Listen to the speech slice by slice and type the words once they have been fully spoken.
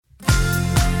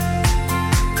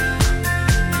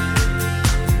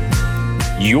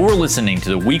You're listening to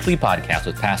the weekly podcast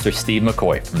with Pastor Steve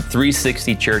McCoy from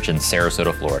 360 Church in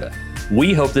Sarasota, Florida.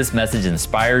 We hope this message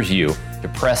inspires you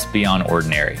to press beyond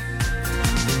ordinary.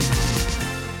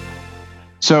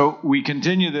 So we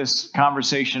continue this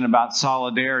conversation about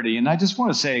solidarity, and I just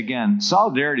want to say again,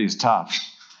 solidarity is tough.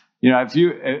 You know, if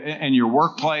you, in your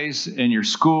workplace, in your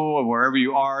school, or wherever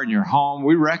you are, in your home,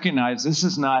 we recognize this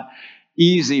is not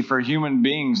easy for human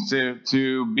beings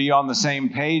to be on the same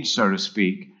page, so to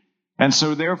speak. And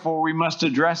so therefore we must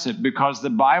address it because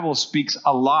the Bible speaks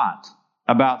a lot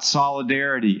about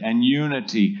solidarity and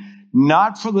unity,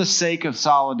 not for the sake of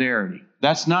solidarity.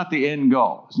 That's not the end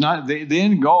goal. It's not the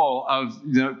end goal of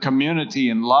the community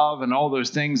and love and all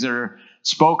those things that are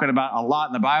spoken about a lot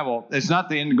in the Bible. It's not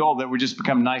the end goal that we just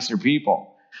become nicer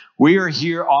people. We are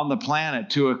here on the planet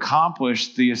to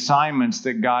accomplish the assignments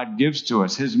that God gives to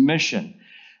us, His mission.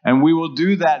 And we will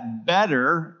do that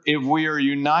better if we are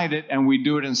united and we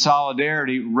do it in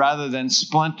solidarity rather than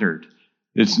splintered.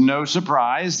 It's no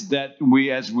surprise that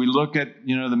as we look at,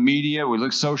 the media, we look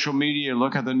at social media,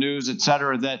 look at the news,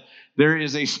 etc., that there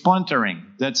is a splintering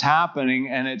that's happening.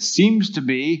 And it seems to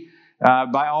be,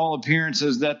 by all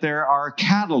appearances, that there are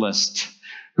catalysts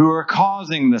who are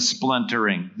causing the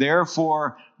splintering.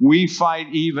 Therefore, we fight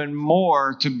even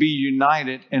more to be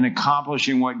united in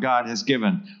accomplishing what God has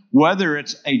given. Whether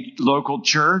it's a local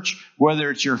church, whether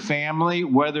it's your family,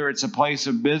 whether it's a place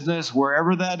of business,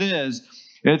 wherever that is,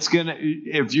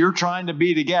 if you're trying to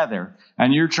be together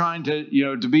and you're trying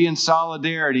to be in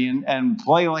solidarity and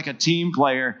play like a team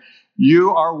player,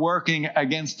 you are working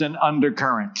against an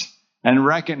undercurrent. And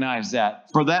recognize that.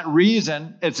 For that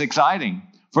reason, it's exciting.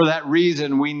 For that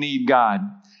reason, we need God.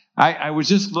 I was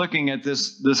just looking at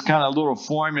this kind of little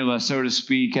formula, so to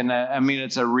speak, and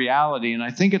it's a reality. And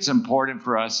I think it's important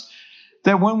for us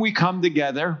that when we come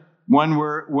together, when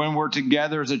we're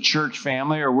together as a church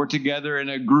family, or we're together in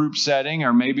a group setting,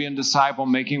 or maybe in disciple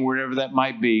making, wherever that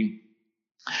might be,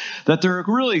 that there are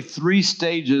really 3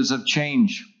 stages of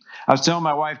change. I was telling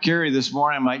my wife, Carrie, this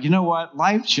morning, I'm like, you know what?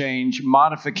 Life change,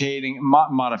 modificating.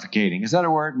 Is that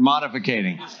a word?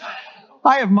 Modificating.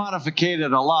 I have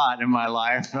modificated a lot in my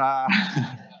life.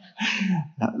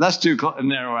 That's too close.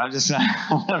 No, I'm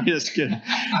just kidding.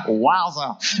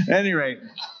 Wowza. Anyway,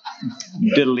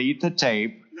 delete the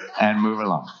tape and move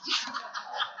along.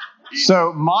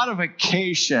 So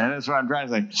modification is what I'm trying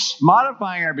to say.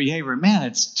 Modifying our behavior, man,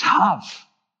 it's tough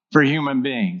for human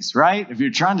beings, right? If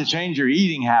you're trying to change your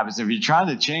eating habits, if you're trying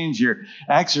to change your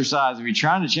exercise, if you're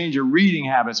trying to change your reading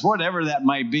habits, whatever that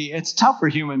might be, it's tough for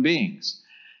human beings.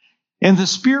 In the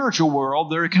spiritual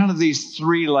world, there are kind of these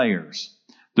 3 layers.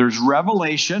 There's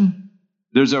revelation,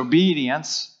 there's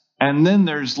obedience, and then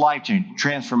there's life change,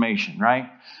 transformation, right?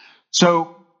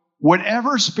 So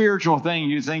whatever spiritual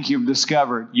thing you think you've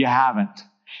discovered, you haven't.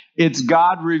 It's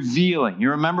God revealing.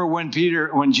 You remember when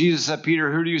Jesus said,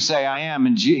 Peter, who do you say I am?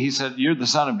 And he said, you're the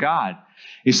Son of God.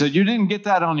 He said, you didn't get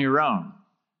that on your own.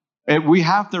 We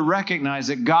have to recognize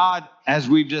that God, as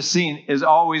we've just seen, is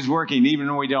always working, even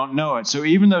when we don't know it. So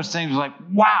even those things like,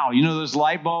 wow, those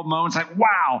light bulb moments, like,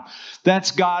 wow,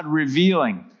 that's God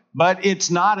revealing. But it's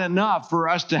not enough for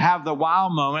us to have the wow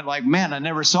moment, like, man, I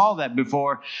never saw that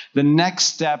before. The next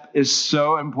step is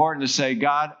so important to say,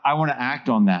 God, I want to act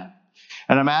on that.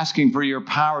 And I'm asking for your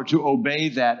power to obey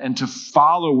that and to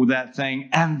follow that thing.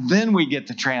 And then we get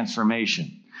the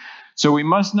transformation. So we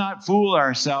must not fool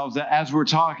ourselves that as we're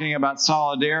talking about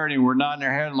solidarity, we're nodding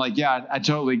our head and like, yeah, I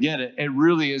totally get it. It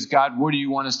really is, God, what do you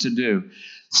want us to do?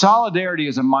 Solidarity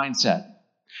is a mindset.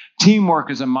 Teamwork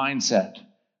is a mindset.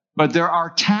 But there are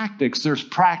tactics, there's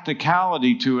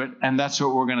practicality to it, and that's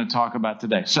what we're going to talk about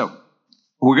today. So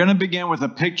we're going to begin with a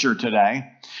picture today.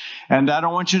 And I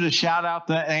don't want you to shout out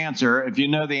the answer if you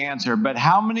know the answer, but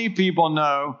how many people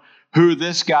know who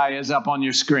this guy is up on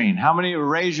your screen? How many?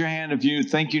 Raise your hand if you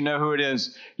think you know who it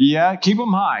is. Yeah, keep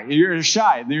them high. You're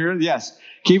shy. Yes,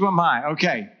 keep them high.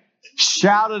 Okay,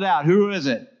 shout it out. Who is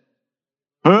it?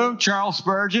 Who? Charles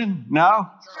Spurgeon? No?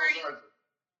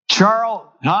 Charles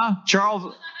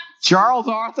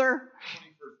Arthur?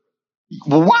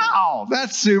 Wow,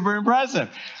 that's super impressive.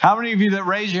 How many of you that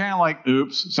raise your hand like,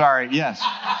 oops, sorry, yes.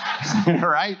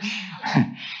 Right?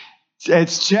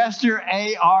 It's Chester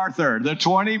A. Arthur, the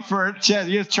 21st.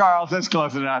 Yes, Charles, that's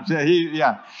close enough.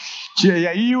 Yeah,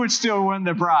 you would still win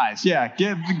the prize. Yeah,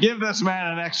 give this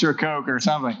man an extra Coke or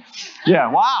something. Yeah,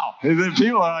 wow. The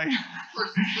people are like,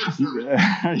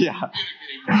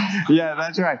 yeah,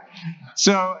 that's right.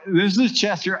 So this is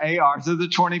Chester A. Arthur, the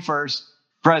 21st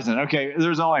president. Okay,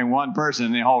 there's only one person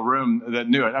in the whole room that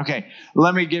knew it. Okay,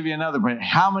 let me give you another point.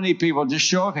 How many people, just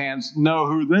show of hands, know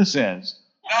who this is?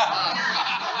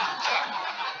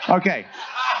 Okay,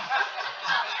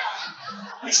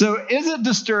 So is it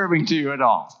disturbing to you at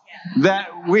all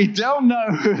that we don't know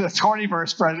who the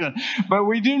 21st president, but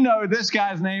we do know this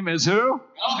guy's name is who?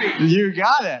 You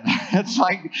got it. It's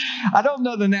like, I don't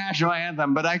know the national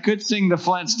anthem, but I could sing the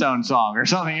Flintstone song or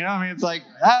something. You know what I mean? It's like,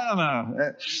 I don't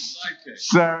know.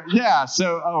 So, yeah.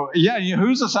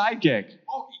 Who's the sidekick?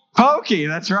 Pokey.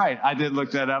 That's right. I did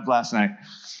look that up last night.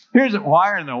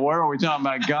 Why in the world are we talking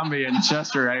about Gumby and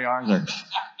Chester A. Arthur?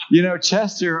 You know,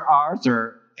 Chester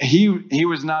Arthur, he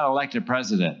was not elected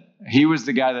president. He was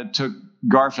the guy that took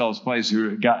Garfield's place,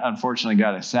 who unfortunately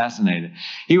got assassinated.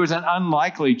 He was an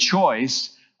unlikely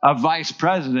choice of vice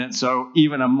president, so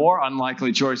even a more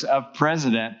unlikely choice of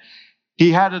president.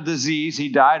 He had a disease. He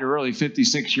died early,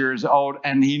 56 years old,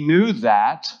 and he knew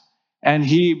that. And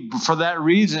for that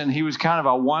reason, he was kind of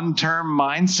a one-term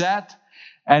mindset.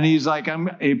 And he's like, I'm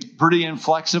pretty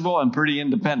inflexible and pretty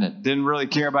independent. Didn't really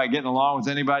care about getting along with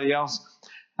anybody else.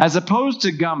 As opposed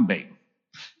to Gumby.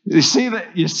 You see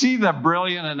the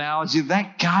brilliant analogy?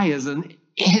 That guy is an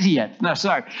idiot. No,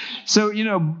 sorry. So,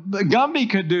 Gumby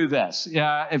could do this.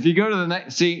 If you go to the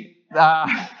next,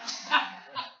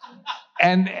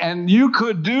 and you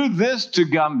could do this to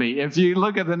Gumby. If you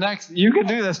look at the next, you could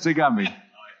do this to Gumby.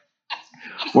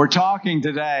 We're talking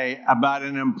today about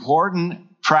an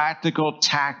important practical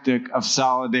tactic of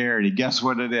solidarity. Guess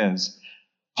what it is?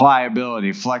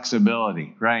 Pliability,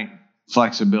 flexibility, right?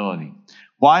 Flexibility.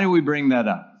 Why do we bring that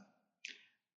up?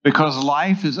 Because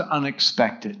life is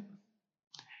unexpected.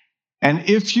 And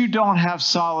if you don't have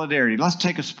solidarity, let's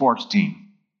take a sports team.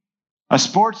 A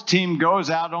sports team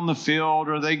goes out on the field,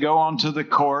 or they go onto the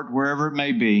court, wherever it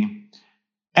may be,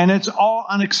 and it's all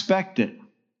unexpected.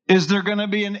 Is there going to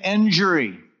be an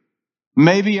injury?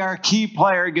 Maybe our key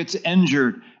player gets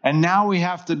injured, and now we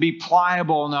have to be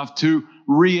pliable enough to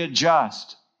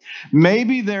readjust.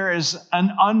 Maybe there is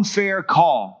an unfair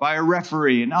call by a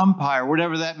referee, an umpire,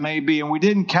 whatever that may be, and we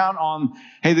didn't count on,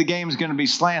 hey, the game's going to be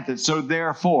slanted, so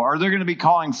therefore, or they're going to be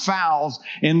calling fouls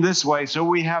in this way, so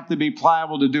we have to be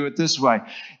pliable to do it this way.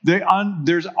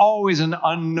 There's always an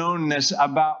unknownness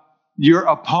about your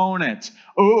opponent.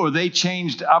 Oh, they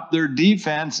changed up their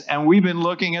defense, and we've been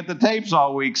looking at the tapes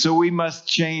all week, so we must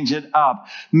change it up.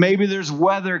 Maybe there's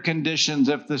weather conditions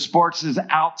if the sports is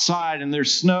outside and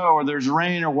there's snow or there's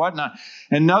rain or whatnot.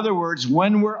 In other words,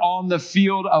 when we're on the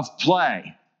field of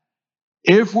play,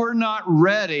 if we're not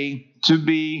ready to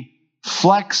be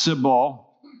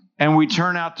flexible and we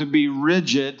turn out to be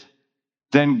rigid,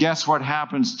 then guess what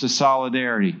happens to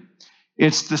solidarity?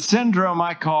 It's the syndrome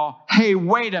I call, hey,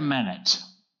 wait a minute.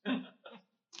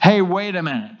 Hey, wait a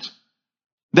minute.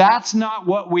 That's not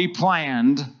what we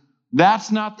planned.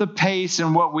 That's not the pace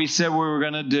and what we said we were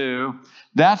going to do.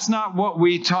 That's not what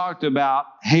we talked about.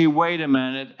 Hey, wait a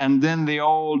minute. And then the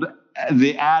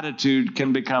attitude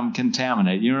can become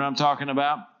contaminated. You know what I'm talking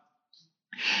about?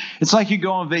 It's like you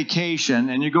go on vacation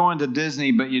and you're going to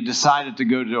Disney, but you decided to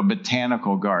go to a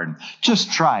botanical garden.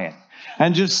 Just try it.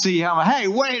 And just see hey,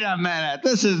 wait a minute,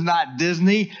 this is not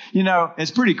Disney.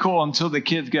 It's pretty cool until the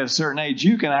kids get a certain age.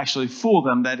 You can actually fool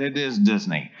them that it is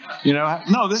Disney.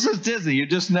 No, this is Disney. You've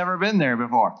just never been there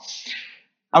before.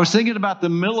 I was thinking about the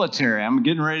military. I'm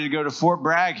getting ready to go to Fort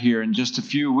Bragg here in just a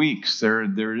few weeks.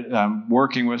 They're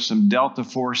working with some Delta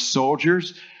Force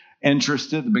soldiers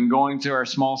interested. They've been going through our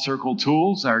small circle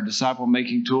tools, our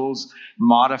disciple-making tools,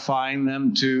 modifying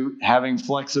them to having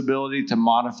flexibility to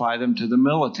modify them to the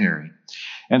military.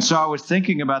 And so I was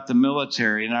thinking about the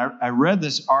military, and I read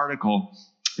this article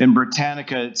in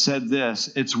Britannica. It said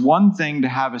this: it's one thing to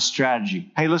have a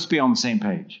strategy. Hey, let's be on the same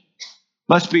page.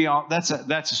 Let's be on. That's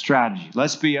a strategy.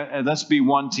 Let's be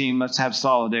one team. Let's have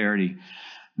solidarity.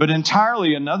 But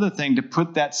entirely another thing to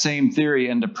put that same theory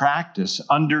into practice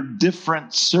under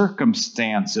different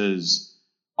circumstances,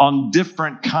 on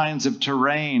different kinds of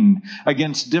terrain,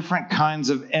 against different kinds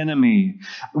of enemy,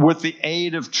 with the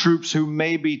aid of troops who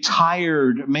may be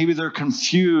tired, maybe they're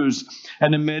confused,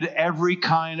 and amid every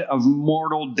kind of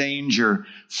mortal danger.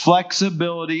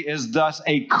 Flexibility is thus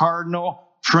a cardinal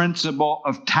principle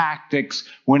of tactics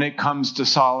when it comes to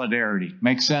solidarity.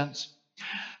 Make sense?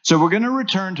 So we're going to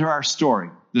return to our story,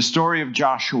 the story of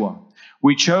Joshua.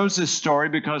 We chose this story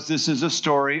because this is a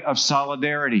story of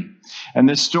solidarity. And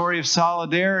this story of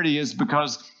solidarity is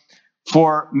because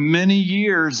for many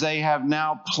years they have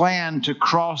now planned to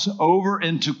cross over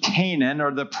into Canaan,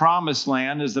 or the promised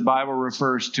land as the Bible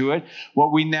refers to it.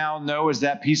 What we now know is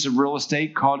that piece of real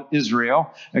estate called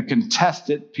Israel, a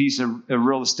contested piece of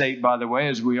real estate, by the way,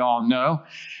 as we all know.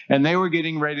 And they were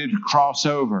getting ready to cross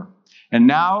over. And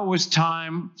now it was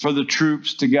time for the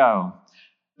troops to go.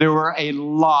 There were a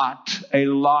lot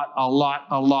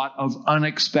of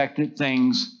unexpected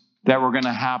things that were going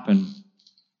to happen.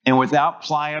 And without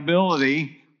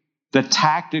pliability, the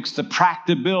tactics, the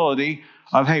practicability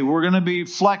of, hey, we're going to be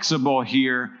flexible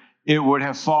here, it would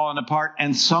have fallen apart,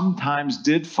 and sometimes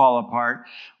did fall apart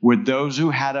with those who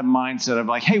had a mindset of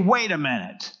like, hey, wait a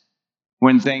minute,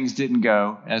 when things didn't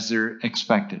go as they're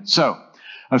expected. So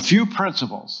a few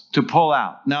principles to pull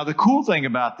out. Now, the cool thing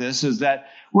about this is that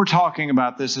we're talking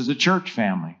about this as a church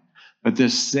family, but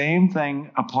this same thing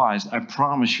applies, I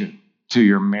promise you, to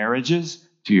your marriages,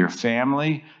 to your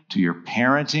family, to your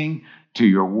parenting, to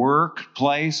your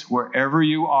workplace, wherever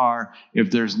you are.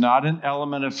 If there's not an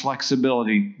element of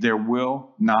flexibility, there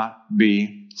will not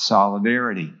be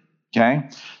solidarity. Okay?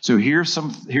 So here's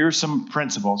some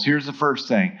principles. Here's the first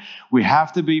thing. We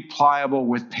have to be pliable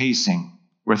with pacing,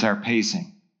 with our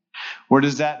pacing. What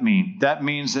does that mean? That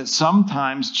means that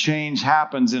sometimes change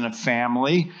happens in a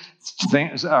family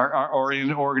or in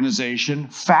an organization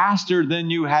faster than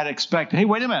you had expected. Hey,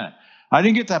 wait a minute. I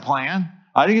didn't get that plan.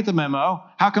 I didn't get the memo.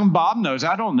 How come Bob knows?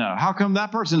 I don't know. How come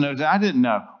that person knows? I didn't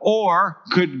know. Or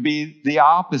could be the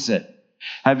opposite.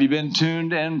 Have you been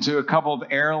tuned into a couple of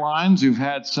airlines who've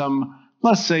had some,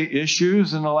 let's say,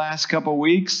 issues in the last couple of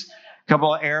weeks? A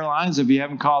couple of airlines, if you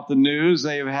haven't caught the news,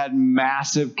 they've had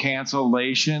massive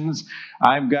cancellations.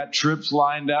 I've got trips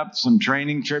lined up, some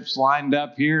training trips lined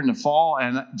up here in the fall.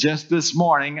 And just this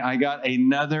morning, I got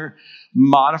another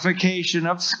modification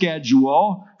of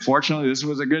schedule. Fortunately, this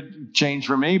was a good change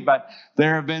for me, but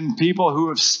there have been people who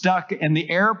have stuck in the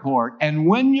airport. And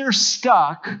when you're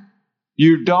stuck,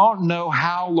 you don't know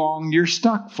how long you're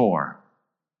stuck for.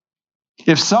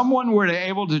 If someone were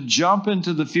able to jump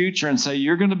into the future and say,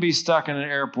 you're going to be stuck in an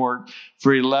airport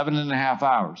for 11 and a half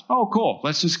hours. Oh, cool.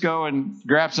 Let's just go and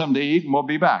grab something to eat and we'll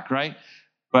be back, right?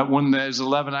 But when those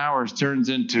 11 hours turns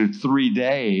into 3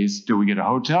 days, do we get a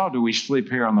hotel? Do we sleep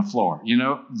here on the floor? You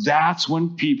know, that's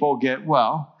when people get,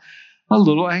 well, a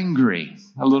little angry,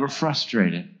 a little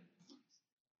frustrated.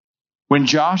 When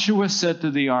Joshua said to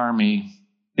the army,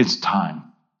 it's time.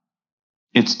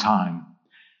 It's time.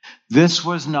 This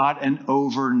was not an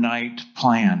overnight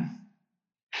plan.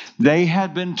 They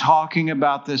had been talking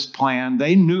about this plan.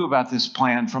 They knew about this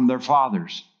plan from their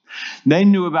fathers. They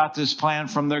knew about this plan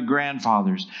from their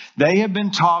grandfathers. They had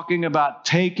been talking about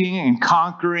taking and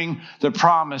conquering the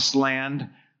promised land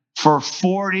for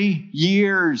 40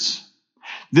 years.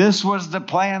 This was the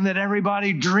plan that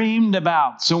everybody dreamed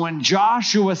about. So when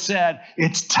Joshua said,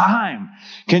 it's time,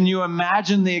 can you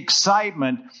imagine the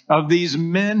excitement of these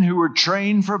men who were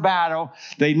trained for battle?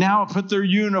 They now put their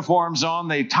uniforms on.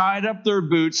 They tied up their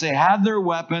boots. They had their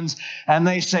weapons. And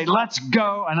they say, let's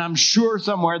go. And I'm sure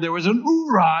somewhere there was an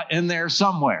oorah in there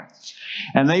somewhere.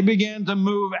 And they began to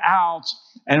move out.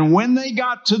 And when they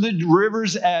got to the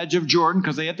river's edge of Jordan,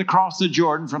 because they had to cross the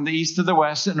Jordan from the east to the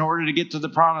west in order to get to the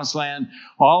promised land,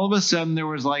 all of a sudden there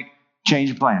was like change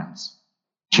of plans.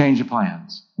 Change of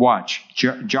plans. Watch.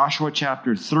 Joshua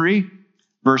chapter 3,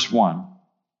 verse 1.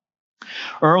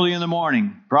 Early in the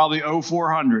morning, probably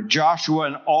 0400, Joshua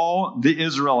and all the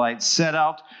Israelites set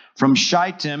out from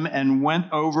Shittim and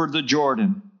went over the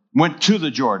Jordan. Went to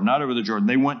the Jordan, not over the Jordan.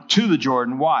 They went to the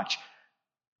Jordan. Watch.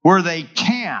 Where they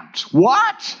camped.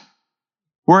 What?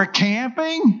 We're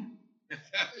camping?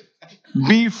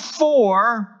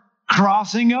 Before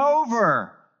crossing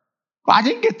over. I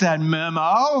didn't get that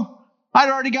memo. I'd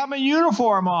already got my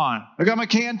uniform on. I got my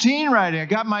canteen ready. I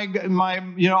got my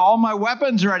all my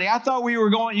weapons ready. I thought we were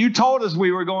going, you told us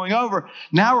we were going over.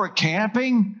 Now we're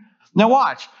camping. Now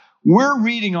watch. We're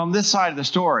reading on this side of the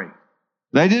story.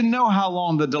 They didn't know how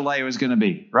long the delay was going to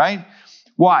be, right?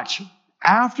 Watch.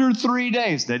 After 3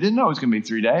 days, they didn't know it was going to be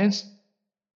 3 days.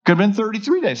 Could have been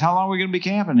 33 days. How long are we going to be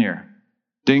camping here?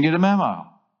 Didn't get a memo.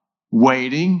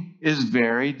 Waiting is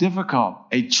very difficult.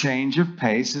 A change of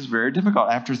pace is very difficult.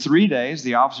 After 3 days,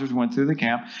 the officers went through the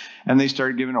camp and they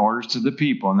started giving orders to the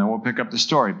people. And then we'll pick up the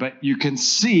story. But you can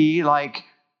see like,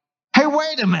 hey,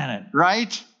 wait a minute,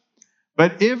 right?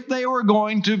 But if they were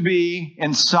going to be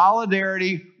in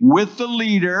solidarity with the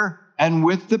leader and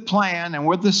with the plan and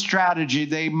with the strategy,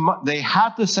 they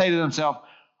had to say to themselves,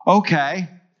 okay,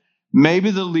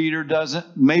 maybe the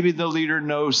leader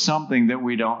knows something that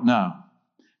we don't know.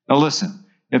 Now listen,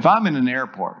 if I'm in an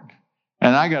airport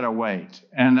and I got to wait,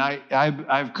 and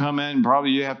I've come in,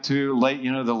 probably you have too, late,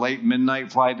 the late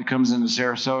midnight flight that comes into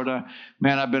Sarasota.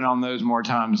 Man, I've been on those more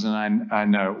times than I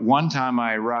know. One time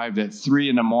I arrived at 3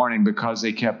 a.m. because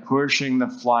they kept pushing the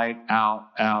flight out,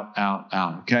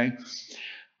 okay?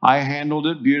 I handled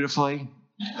it beautifully.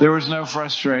 There was no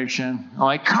frustration. I'm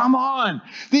like, come on,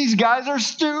 these guys are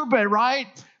stupid, right?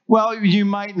 Well, you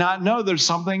might not know there's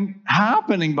something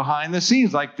happening behind the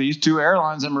scenes, like these two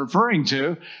airlines I'm referring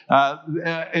to.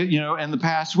 In the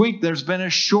past week, there's been a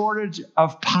shortage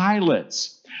of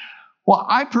pilots. Well,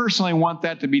 I personally want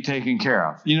that to be taken care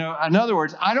of. In other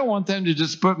words, I don't want them to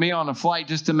just put me on a flight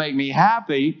just to make me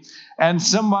happy, and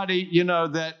somebody,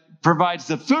 that provides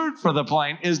the food for the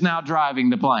plane is now driving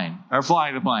the plane or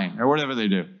flying the plane or whatever they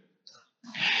do.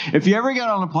 If you ever get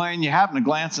on a plane, you happen to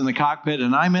glance in the cockpit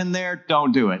and I'm in there,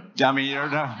 don't do it. I mean,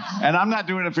 and I'm not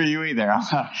doing it for you either.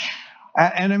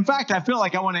 And in fact, I feel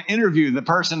like I want to interview the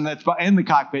person that's in the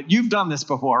cockpit. You've done this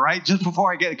before, right? Just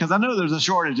before I get it, because I know there's a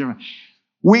shortage of.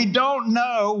 We don't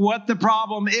know what the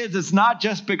problem is. It's not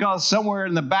just because somewhere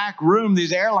in the back room,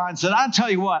 these airlines said, I'll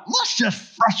tell you what, let's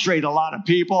just frustrate a lot of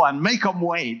people and make them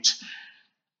wait.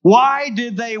 Why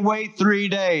did they wait 3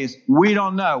 days? We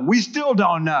don't know. We still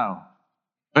don't know.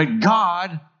 But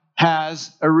God has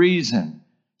a reason.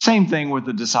 Same thing with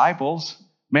the disciples.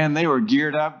 Man, they were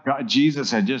geared up. Jesus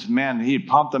had he had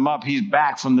pumped them up. He's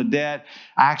back from the dead.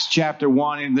 Acts chapter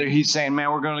 1, and he's saying,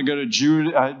 man, we're going to go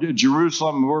to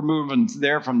Jerusalem. We're moving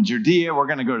there from Judea. We're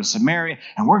going to go to Samaria.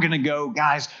 And we're going to go,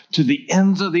 guys, to the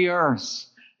ends of the earth.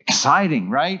 Exciting,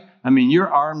 right? I mean, you're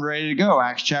armed, ready to go.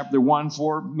 Acts chapter 1,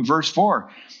 verse 4.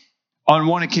 On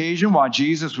one occasion, while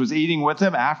Jesus was eating with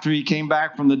them, after he came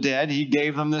back from the dead, he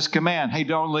gave them this command. Hey,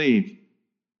 don't leave.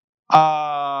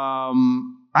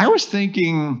 I was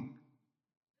thinking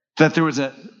that there was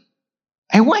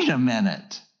hey, wait a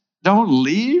minute. Don't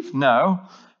leave? No,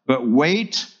 but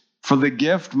wait for the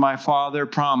gift my Father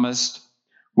promised,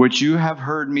 which you have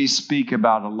heard me speak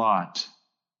about a lot.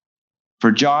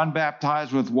 For John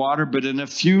baptized with water, but in a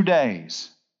few days.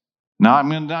 Now, I'm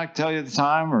going to not tell you the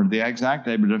time or the exact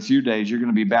day, but in a few days, you're going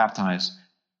to be baptized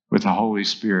with the Holy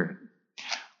Spirit.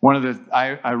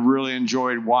 I really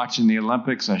enjoyed watching the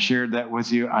Olympics. I shared that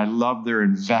with you. I love their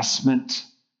investment.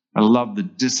 I love the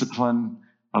discipline.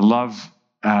 I love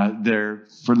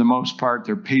for the most part,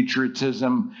 their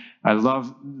patriotism. I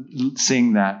love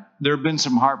seeing that. There have been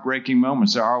some heartbreaking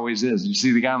moments. There always is. You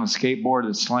see the guy on the skateboard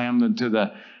that slammed into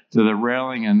the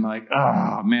railing and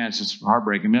oh man, it's just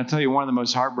heartbreaking. I mean, I'll tell you one of the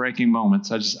most heartbreaking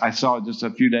moments. I saw it just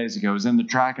a few days ago. It was in the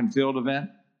track and field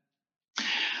event.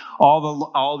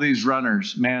 All these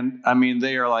runners, man, I mean,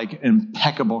 they are like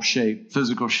impeccable shape,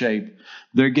 physical shape.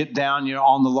 They get down,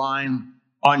 on the line,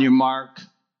 on your mark,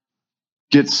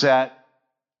 get set,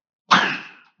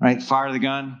 right? Fire the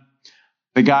gun.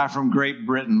 The guy from Great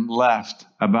Britain left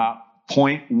about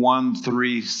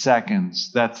 0.13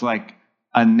 seconds. That's like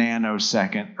a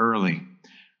nanosecond early.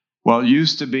 Well, it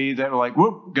used to be that like,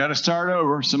 whoop, got to start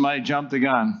over. Somebody jumped the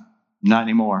gun. Not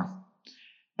anymore.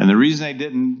 And the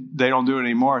reason they don't do it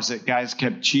anymore is that guys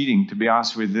kept cheating, to be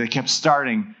honest with you. They kept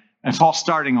starting and false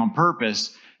starting on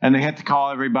purpose, and they had to call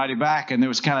everybody back. And they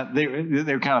were kind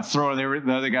of throwing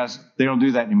the other guys. They don't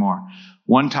do that anymore.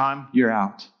 One time, you're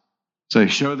out. So they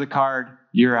show the card,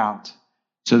 you're out.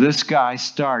 So this guy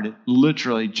started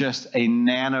literally just a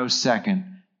nanosecond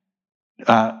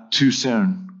too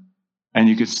soon. And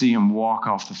you could see him walk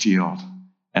off the field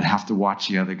and have to watch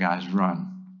the other guys run.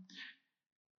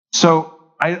 So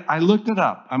I looked it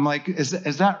up. I'm like, is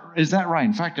that right?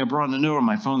 In fact, I brought a note on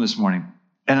my phone this morning.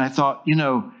 And I thought,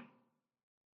 do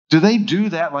they do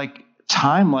that like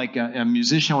time like a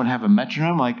musician would have a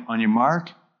metronome, like on your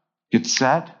mark, get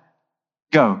set,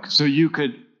 go. So you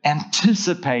could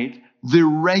anticipate the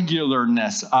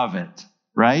regularness of it,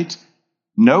 right?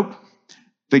 Nope.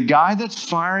 The guy that's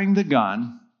firing the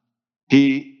gun,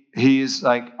 he is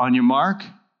like, on your mark,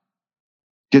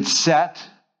 get set,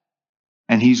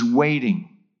 and he's waiting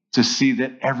to see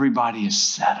that everybody is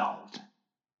settled.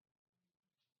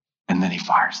 And then he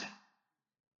fires it.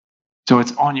 So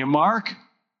it's on your mark,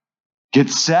 get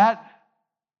set.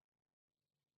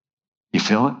 You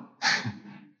feel it?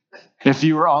 If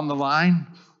you were on the line.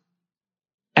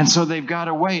 And so they've got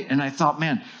to wait. And I thought,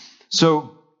 man,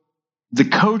 so the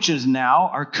coaches now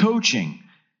are coaching.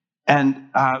 And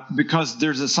because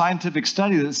there's a scientific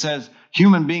study that says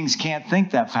human beings can't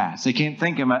think that fast. They can't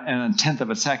think in a tenth of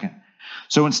a second.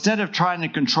 So instead of trying to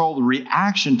control the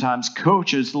reaction times,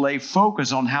 coaches lay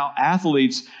focus on how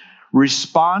athletes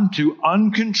respond to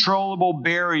uncontrollable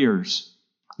barriers.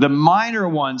 The minor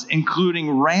ones, including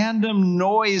random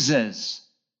noises.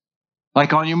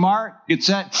 Like on your mark, get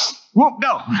set, whoop,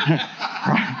 go.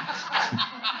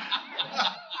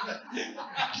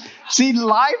 See,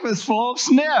 life is full of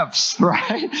sniffs,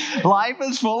 right? Life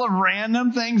is full of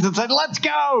random things that say, let's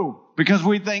go. Because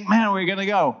we think, man, we're going to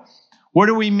go. What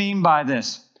do we mean by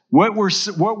this? What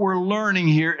we're learning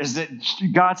here is that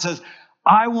God says,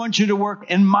 I want you to work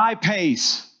in my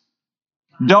pace.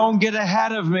 Don't get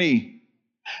ahead of me.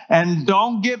 And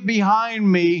don't get behind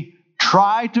me.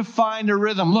 Try to find a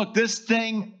rhythm. Look, this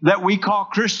thing that we call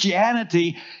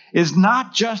Christianity is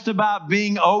not just about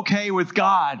being okay with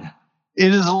God.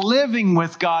 It is living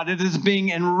with God. It is being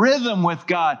in rhythm with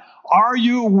God. Are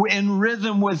you in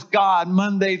rhythm with God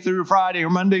Monday through Friday or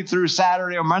Monday through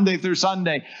Saturday or Monday through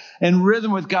Sunday? In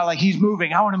rhythm with God, like he's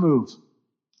moving. I want to move.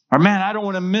 Or man, I don't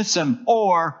want to miss him.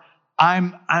 Or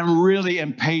I'm really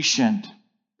impatient.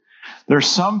 There's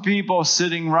some people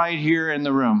sitting right here in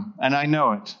the room, and I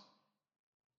know it,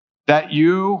 that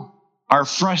you are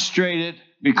frustrated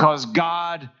because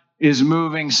God is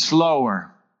moving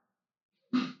slower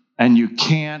and you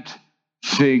can't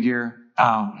figure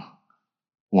out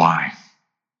why.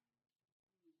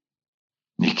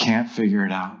 You can't figure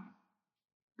it out.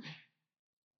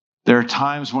 There are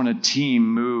times when a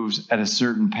team moves at a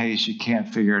certain pace, you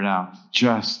can't figure it out.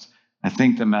 I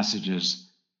think the message is,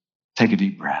 take a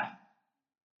deep breath.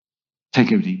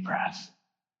 Take a deep breath.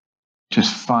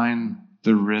 Just find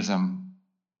the rhythm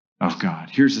of God.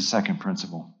 Here's the second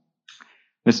principle.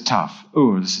 It's tough.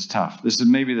 Oh, this is tough. This is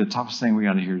maybe the toughest thing we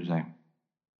got to hear today.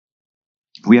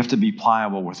 We have to be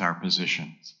pliable with our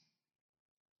positions.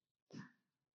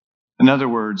 In other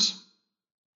words,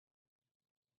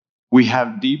 we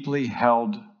have deeply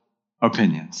held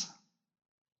opinions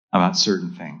about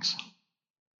certain things.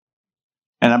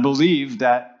 And I believe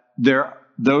that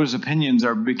those opinions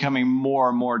are becoming more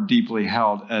and more deeply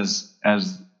held as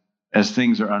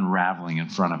things are unraveling in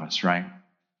front of us, right?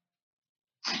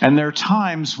 And there are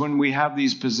times when we have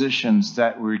these positions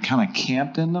that we're kind of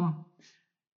camped in them.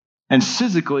 And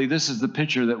physically, this is the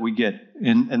picture that we get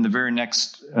in the very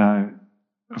next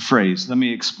phrase. Let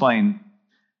me explain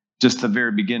just the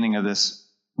very beginning of this.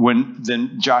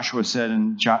 Then Joshua said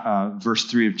in verse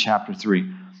 3 of chapter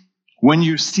 3, when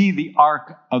you see the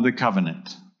Ark of the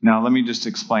Covenant. Now, let me just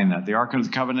explain that. The Ark of the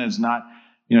Covenant is not,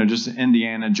 just an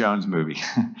Indiana Jones movie.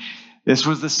 This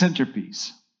was the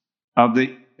centerpiece of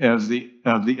the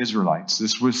Israelites.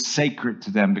 This was sacred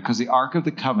to them because the Ark of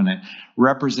the Covenant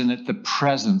represented the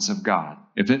presence of God.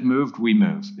 If it moved, we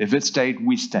moved. If it stayed,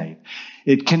 we stayed.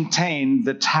 It contained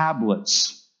the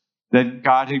tablets that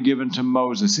God had given to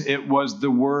Moses. It was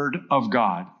the word of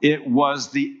God. It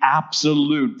was the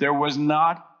absolute. There was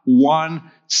not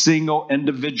one single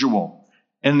individual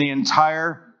in the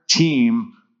entire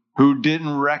team who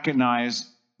didn't recognize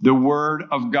the word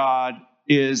of God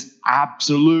is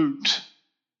absolute.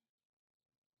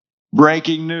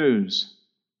 Breaking news.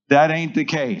 That ain't the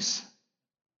case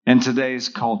in today's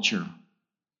culture.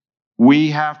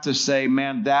 We have to say,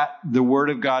 man, that the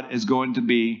word of God is going to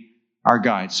be our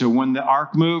guide. So when the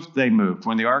ark moved, they moved.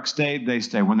 When the ark stayed, they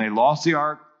stayed. When they lost the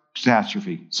ark,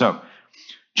 catastrophe. So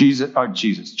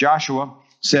Joshua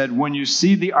said, when you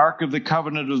see the ark of the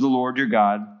covenant of the Lord your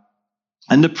God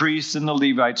and the priests and the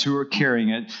Levites who are carrying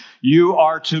it, you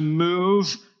are to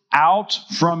move out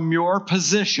from your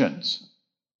positions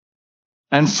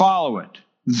and follow it.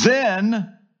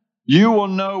 Then you will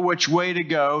know which way to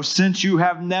go, since you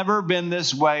have never been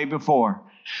this way before.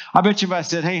 I bet you if I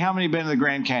said, hey, how many have been to the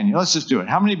Grand Canyon? Let's just do it.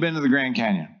 How many have been to the Grand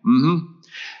Canyon?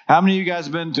 How many of you guys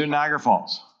have been to Niagara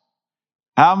Falls?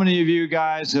 How many of you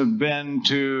guys have been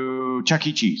to Chuck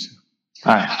E. Cheese?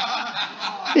 All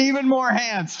right. Even more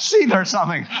hands. See, there's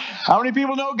something. How many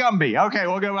people know Gumby? Okay,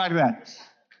 we'll go back to that.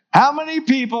 How many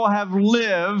people have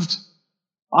lived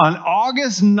on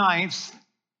August 9th,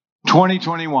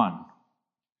 2021?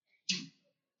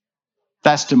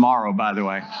 That's tomorrow, by the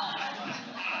way.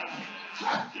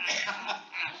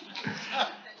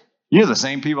 You're the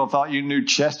same people thought you knew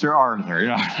Chester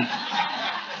Arthur.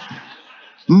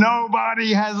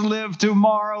 Nobody has lived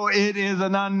tomorrow. It is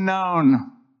an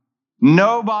unknown.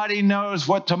 Nobody knows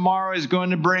what tomorrow is going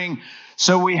to bring.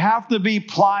 So we have to be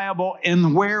pliable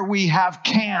in where we have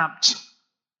camped.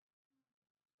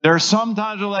 There are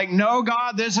sometimes we're like, no,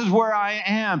 God, this is where I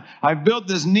am. I've built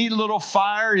this neat little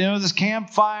fire, this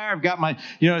campfire. I've got my,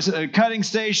 cutting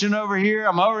station over here.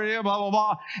 I'm over here, blah, blah,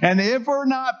 blah. And if we're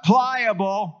not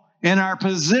pliable in our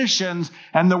positions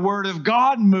and the word of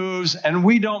God moves and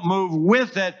we don't move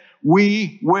with it,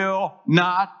 we will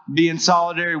not be in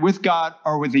solidarity with God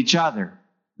or with each other.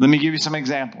 Let me give you some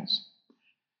examples.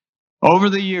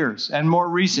 Over the years, and more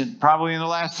recent, probably in the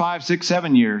last 5, 6,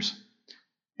 7 years,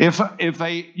 if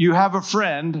you have a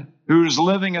friend who's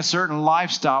living a certain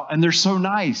lifestyle and they're so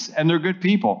nice and they're good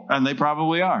people, and they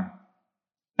probably are,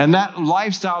 and that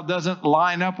lifestyle doesn't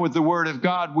line up with the Word of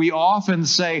God, we often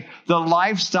say the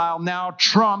lifestyle now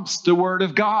trumps the Word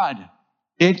of God.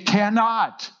 It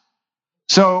cannot.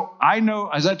 So I know,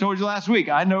 as I told you last week,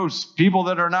 I know people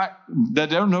that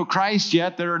don't know Christ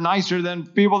yet that are nicer than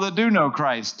people that do know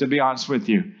Christ, to be honest with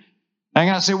you. I'm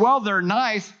going to say, well, they're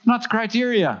nice. Not the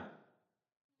criteria.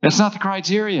 It's not the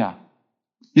criteria.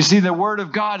 You see, the Word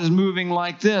of God is moving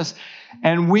like this,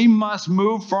 and we must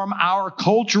move from our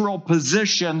cultural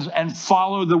positions and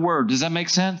follow the Word. Does that make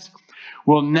sense?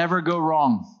 We'll never go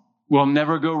wrong. We'll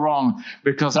never go wrong,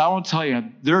 because I will tell you,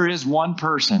 there is one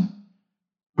person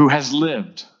who has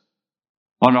lived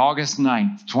on August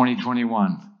 9th,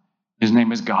 2021. His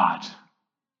name is God.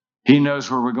 He knows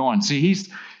where we're going. See,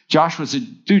 Joshua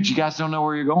said, dude, you guys don't know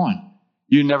where you're going.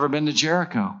 You've never been to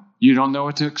Jericho. You don't know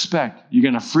what to expect. You're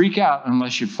going to freak out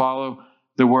unless you follow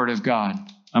the Word of God.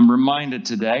 I'm reminded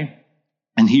today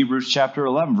in Hebrews chapter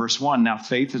 11, verse 1, now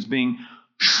faith is being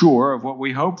sure of what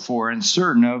we hope for and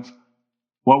certain of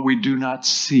what we do not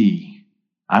see.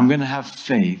 I'm going to have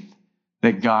faith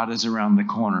that God is around the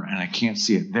corner and I can't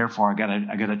see it. Therefore, I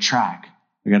got to track.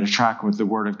 I got to track with the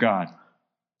Word of God.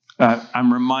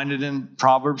 I'm reminded in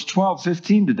Proverbs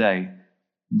 12:15 today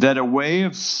that a way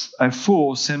of a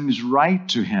fool seems right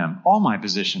to him. All my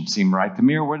positions seem right to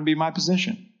me, or wouldn't be my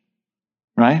position,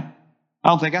 right?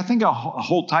 I think I'll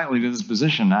hold tightly to this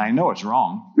position. I know it's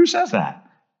wrong. Who says that?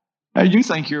 You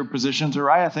think your positions are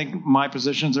right. I think my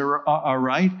positions are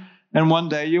right. And one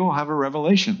day you'll have a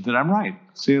revelation that I'm right.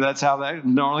 See, that's how that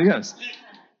normally is.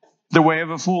 The way of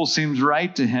a fool seems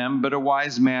right to him, but a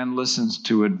wise man listens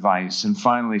to advice. And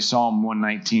finally, Psalm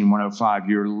 119, 105,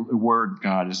 your word,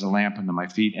 God, is a lamp unto my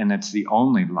feet, and it's the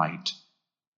only light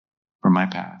for my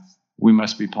path. We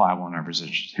must be pliable in our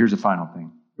positions. Here's the final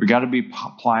thing. We got to be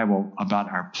pliable about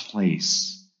our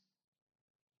place.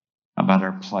 About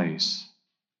our place.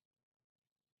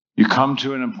 You come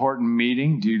to an important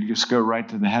meeting, do you just go right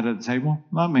to the head of the table?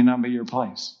 That may not be your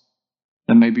place.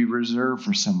 That may be reserved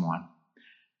for someone.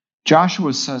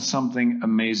 Joshua says something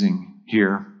amazing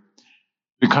here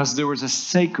because there was a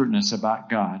sacredness about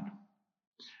God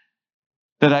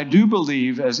that I do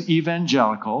believe as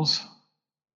evangelicals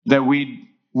that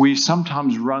we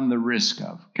sometimes run the risk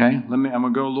of. Okay, I'm going to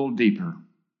go a little deeper.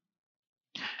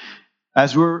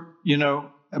 As we're,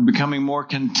 becoming more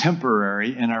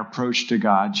contemporary in our approach to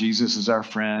God, Jesus is our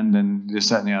friend and this,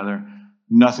 that, and the other.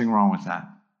 Nothing wrong with that.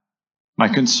 My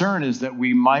concern is that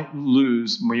we might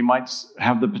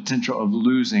have the potential of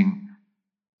losing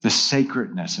the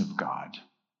sacredness of God,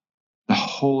 the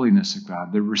holiness of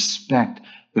God, the respect,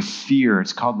 the fear.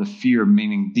 It's called the fear,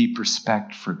 meaning deep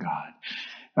respect for God.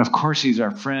 Of course, He's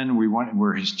our friend.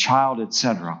 We're His child,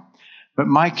 etc. But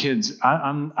my kids,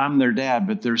 I'm their dad,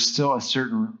 but there's still a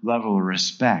certain level of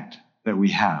respect that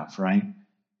we have, right?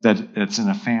 That's in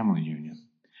a family union.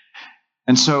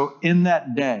 And so in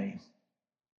that day,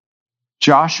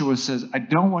 Joshua says, I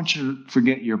don't want you to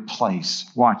forget your place.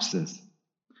 Watch this.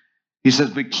 He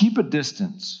says, but keep a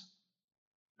distance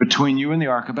between you and the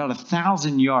ark, about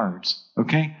 1,000 yards,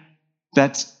 okay?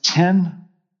 That's 10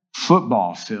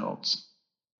 football fields.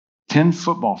 10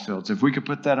 football fields. If we could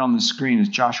put that on the screen, it's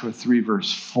Joshua 3,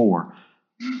 verse 4.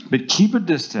 But keep a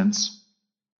distance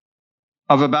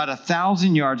of about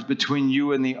 1,000 yards between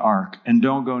you and the ark, and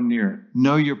don't go near it.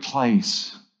 Know your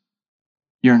place.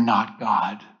 You're not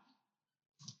God.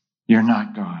 You're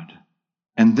not God.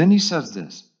 And then he says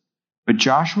this, but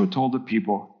Joshua told the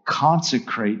people,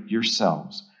 consecrate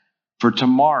yourselves, for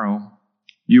tomorrow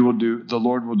the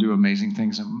Lord will do amazing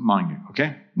things among you.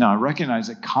 Okay? Now, I recognize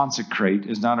that consecrate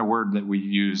is not a word that we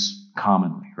use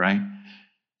commonly, right?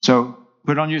 So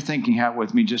put on your thinking hat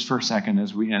with me just for a second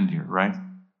as we end here, right?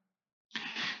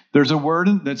 There's a word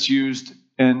that's used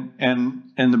in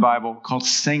the Bible called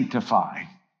sanctify.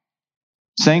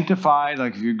 Sanctified,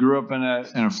 like if you grew up in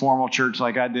a formal church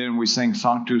like I did, and we sing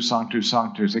Sanctus, Sanctus,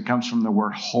 Sanctus, it comes from the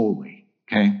word holy,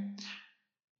 okay?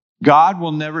 God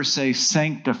will never say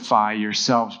sanctify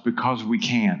yourselves because we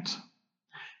can't.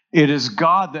 It is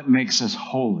God that makes us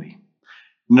holy.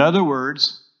 In other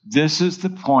words, this is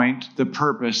the point, the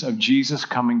purpose of Jesus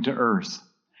coming to earth.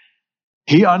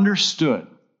 He understood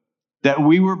that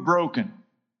we were broken,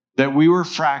 that we were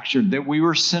fractured, that we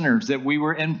were sinners, that we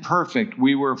were imperfect,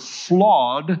 we were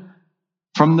flawed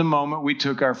from the moment we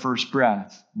took our first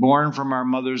breath, born from our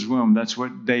mother's womb. That's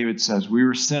what David says. We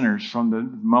were sinners from the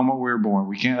moment we were born.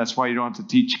 That's why you don't have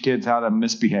to teach kids how to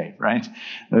misbehave, right?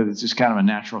 It's just kind of a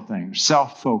natural thing.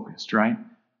 Self-focused, right?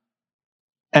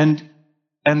 And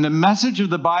the message of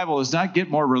the Bible is not get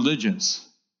more religious.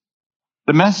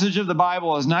 The message of the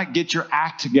Bible is not get your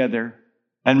act together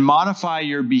and modify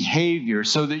your behavior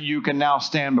so that you can now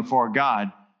stand before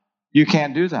God. You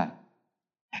can't do that.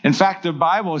 In fact, the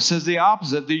Bible says the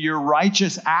opposite, that your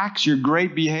righteous acts, your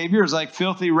great behavior is like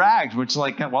filthy rags, which is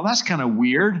like, well, that's kind of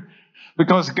weird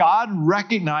because God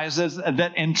recognizes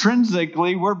that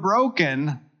intrinsically we're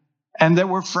broken and that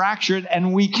we're fractured,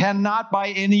 and we cannot by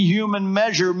any human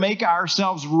measure make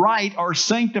ourselves right or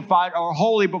sanctified or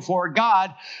holy before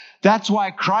God. That's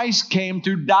why Christ came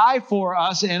to die for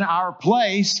us in our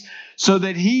place, so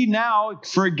that he now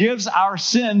forgives our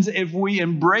sins if we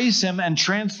embrace him and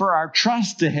transfer our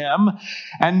trust to him.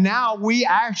 And now we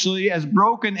actually, as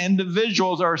broken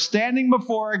individuals, are standing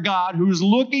before a God who's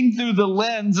looking through the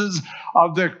lenses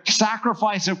of the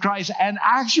sacrifice of Christ and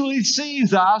actually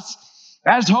sees us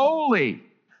as holy.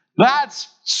 That's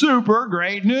super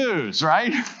great news,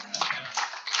 right?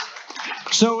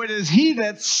 So it is he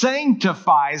that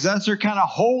sanctifies us, or kind of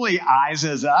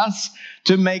holyizes us,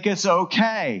 to make us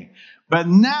okay. But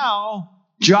now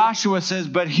Joshua says,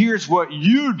 but here's what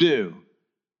you do.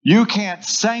 You can't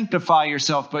sanctify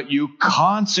yourself, but you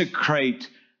consecrate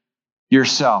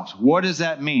yourselves. What does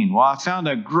that mean? Well, I found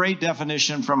a great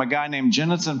definition from a guy named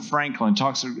Jensen Franklin.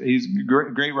 He's a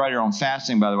great writer on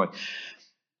fasting, by the way.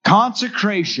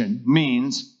 Consecration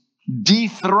means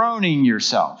dethroning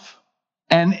yourself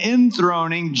and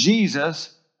enthroning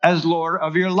Jesus as Lord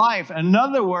of your life. In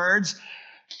other words,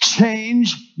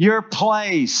 change your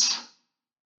place.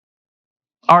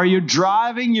 Are you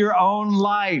driving your own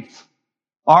life?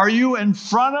 Are you in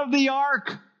front of the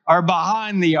ark or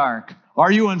behind the ark?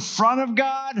 Are you in front of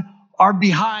God or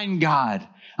behind God?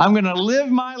 I'm going to live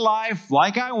my life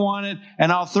like I want it,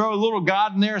 and I'll throw a little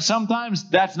God in there sometimes.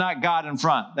 That's not God in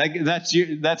front.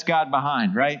 That's God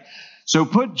behind, right? So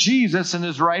put Jesus in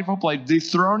his rightful place,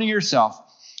 dethroning yourself.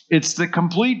 It's the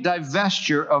complete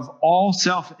divestiture of all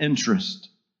self-interest.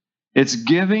 It's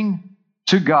giving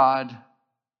to God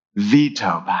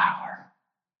veto power.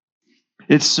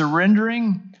 It's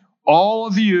surrendering all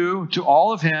of you to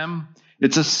all of him.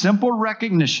 It's a simple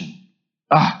recognition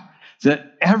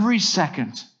that every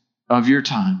second of your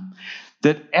time,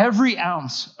 that every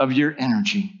ounce of your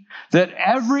energy, that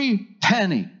every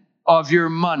penny of your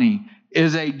money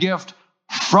is a gift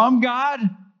from God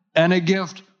and a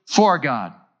gift for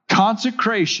God.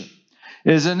 Consecration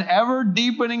is an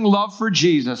ever-deepening love for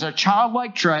Jesus, a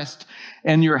childlike trust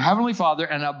in your Heavenly Father,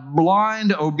 and a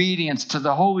blind obedience to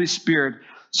the Holy Spirit.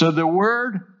 So the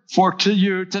word to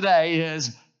you today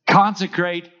is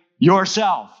consecrate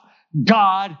yourself.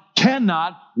 God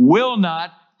cannot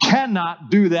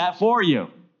do that for you.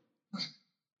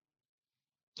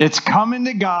 It's coming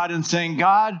to God and saying,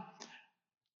 God,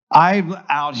 I'm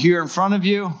out here in front of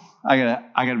you. I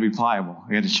gotta be pliable.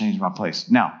 I got to change my place.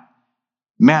 Now,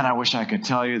 man, I wish I could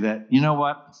tell you that, you know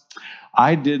what?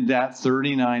 I did that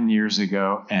 39 years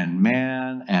ago, and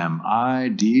man, am I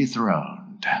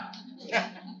dethroned.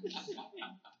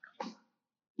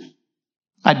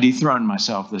 I dethroned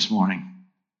myself this morning.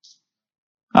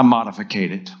 I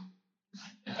modified.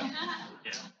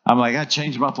 I'm like, I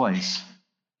changed my place.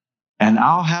 And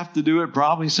I'll have to do it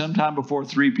probably sometime before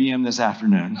 3 p.m. this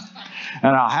afternoon.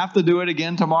 And I'll have to do it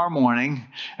again tomorrow morning,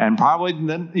 and probably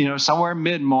then, somewhere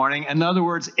mid-morning. In other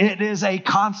words, it is a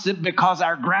constant, because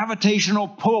our gravitational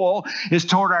pull is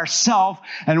toward ourself,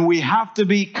 and we have to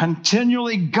be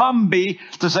continually Gumby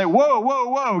to say,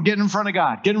 whoa, get in front of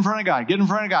God, get in front of God, get in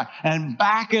front of God, and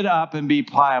back it up and be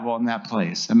pliable in that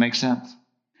place. That makes sense?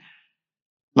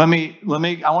 I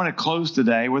want to close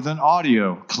today with an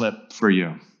audio clip for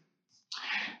you.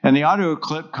 And the audio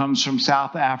clip comes from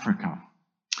South Africa.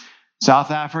 South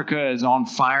Africa is on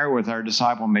fire with our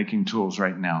disciple-making tools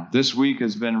right now. This week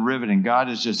has been riveting. God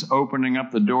is just opening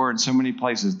up the door in so many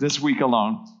places. This week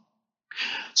alone,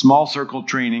 small circle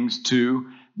trainings to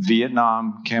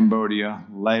Vietnam, Cambodia,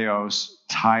 Laos,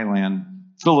 Thailand,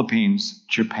 Philippines,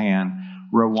 Japan,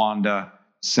 Rwanda,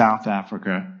 South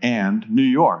Africa, and New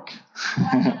York.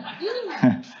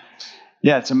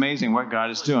 Yeah, it's amazing what God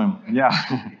is doing. Yeah.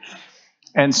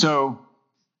 And so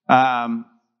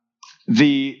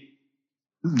the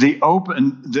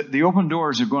open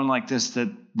doors are going like this, that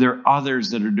there are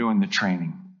others that are doing the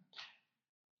training.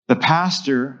 The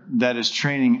pastor that is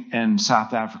training in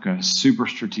South Africa is super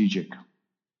strategic.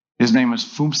 His name is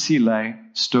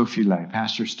Phumzile Stofile,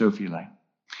 Pastor Stofile.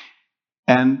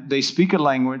 And they speak a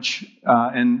language,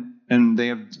 and they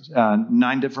have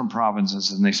 9 different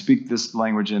provinces, and they speak this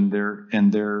language in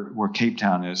their where Cape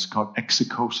Town is, called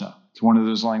Xhosa. It's one of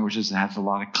those languages that has a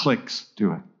lot of clicks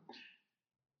to it.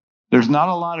 There's not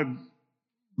a lot of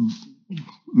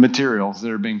materials that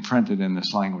are being printed in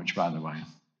this language, by the way.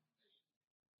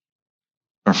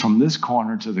 Or from this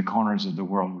corner to the corners of the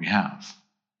world we have.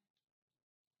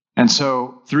 And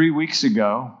so 3 weeks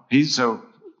ago,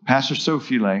 Pastor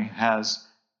Stofile has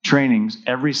trainings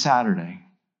every Saturday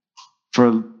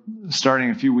for starting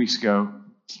a few weeks ago.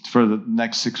 For the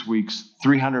next 6 weeks,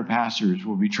 300 pastors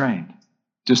will be trained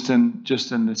just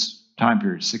in this time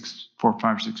period, 4,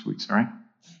 5, 6 weeks, all right?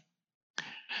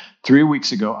 3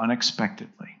 weeks ago,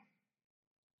 unexpectedly,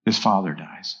 his father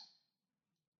dies.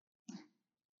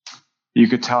 You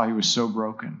could tell he was so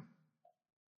broken.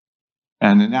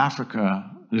 And in Africa,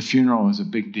 the funeral is a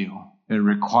big deal. It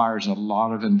requires a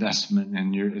lot of investment,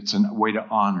 and it's a way to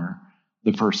honor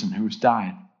the person who's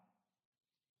died.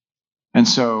 And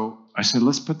so I said,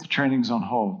 let's put the trainings on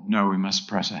hold. No, we must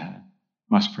press ahead.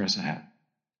 Must press ahead.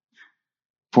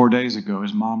 4 days ago,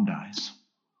 his mom dies.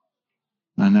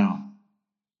 I know.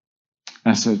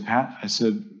 I said,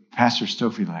 Pastor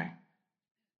Stofile,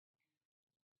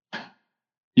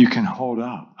 you can hold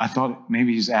up. I thought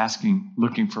maybe he's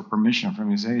looking for permission from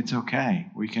me to say, it's okay.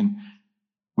 We can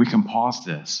pause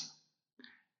this.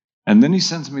 And then he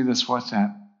sends me this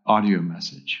WhatsApp audio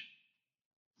message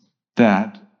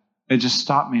that it just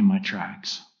stopped me in my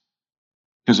tracks,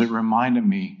 because it reminded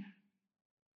me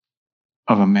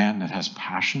of a man that has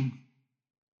passion,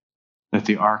 that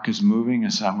the ark is moving,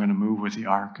 and so I'm going to move with the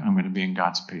ark. I'm going to be in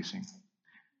God's pacing.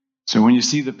 So when you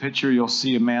see the picture, you'll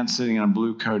see a man sitting in a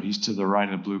blue coat. He's to the right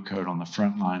of the blue coat on the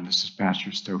front line. This is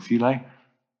Pastor Stofile,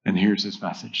 and here's his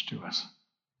message to us.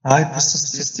 Hi, Pastor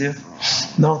Steve.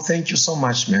 No, thank you so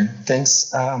much, man.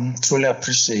 Thanks. Truly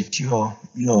appreciate your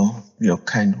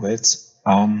kind words.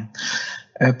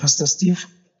 Pastor Steve,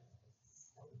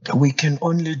 we can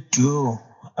only do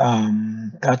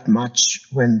that much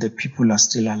when the people are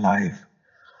still alive.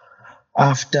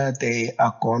 After they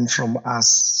are gone from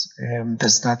us,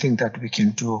 there's nothing that we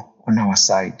can do on our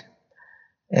side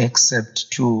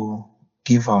except to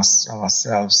give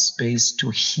ourselves space to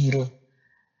heal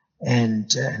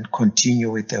and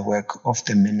continue with the work of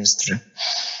the ministry.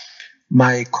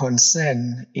 My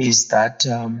concern is that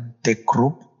the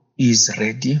group is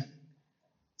ready,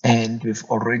 and we've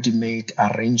already made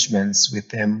arrangements with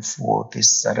them for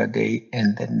this Saturday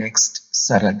and the next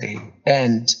Saturday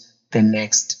and the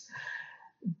next.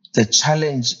 The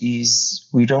challenge is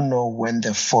we don't know when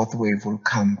the fourth wave will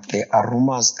come. There are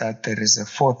rumors that there is a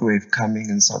fourth wave coming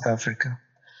in South Africa.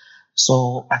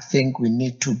 So I think we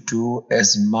need to do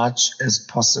as much as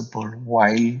possible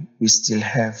while we still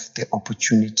have the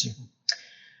opportunity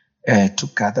to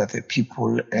gather the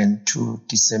people and to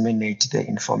disseminate the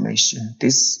information.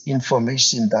 This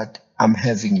information that I'm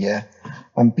having here,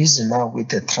 I'm busy now with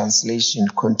the translation,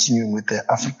 continuing with the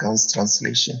Afrikaans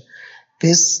translation.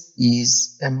 This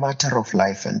is a matter of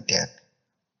life and death.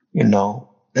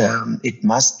 It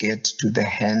must get to the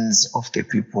hands of the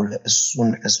people as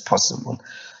soon as possible,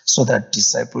 so that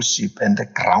discipleship and the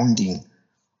grounding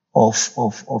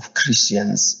of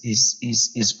Christians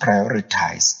is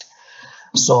prioritized.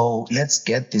 So let's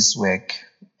get this work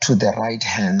to the right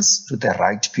hands, to the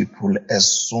right people as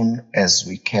soon as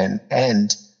we can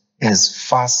and as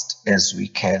fast as we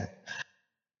can.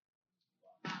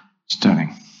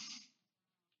 Stunning.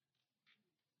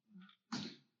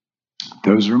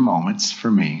 Those were moments for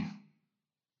me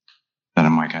that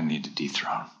I'm like, I need to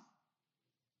dethrone.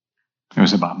 It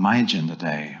was about my agenda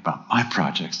today, about my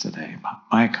projects today, about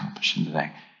my accomplishment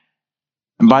today.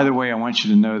 And by the way, I want you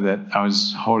to know that I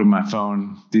was holding my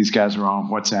phone. These guys were on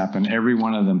WhatsApp, and every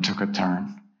one of them took a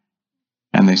turn.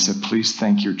 And they said, please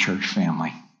thank your church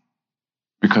family,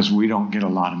 because we don't get a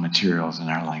lot of materials in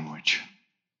our language.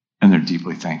 And they're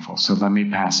deeply thankful. So let me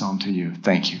pass on to you.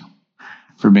 Thank you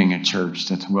for being a church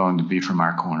that's willing to be from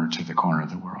our corner to the corner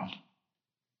of the world.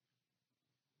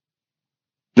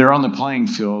 They're on the playing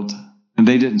field, and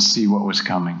they didn't see what was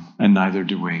coming, and neither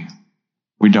do we.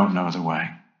 We don't know the way.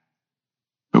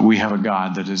 But we have a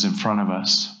God that is in front of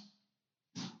us.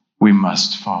 We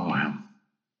must follow him.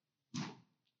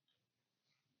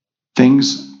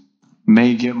 Things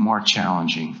may get more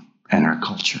challenging in our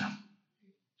culture.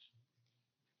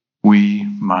 We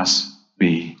must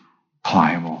be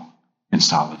pliable in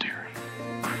solidarity.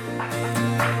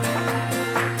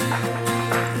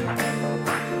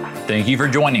 Thank you for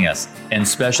joining us, and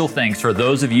special thanks for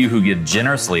those of you who give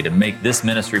generously to make this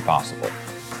ministry possible.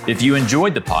 If you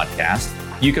enjoyed the podcast,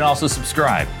 you can also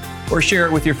subscribe or share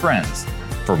it with your friends.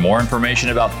 For more information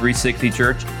about 360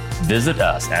 Church, visit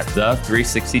us at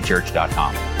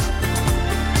the360church.com.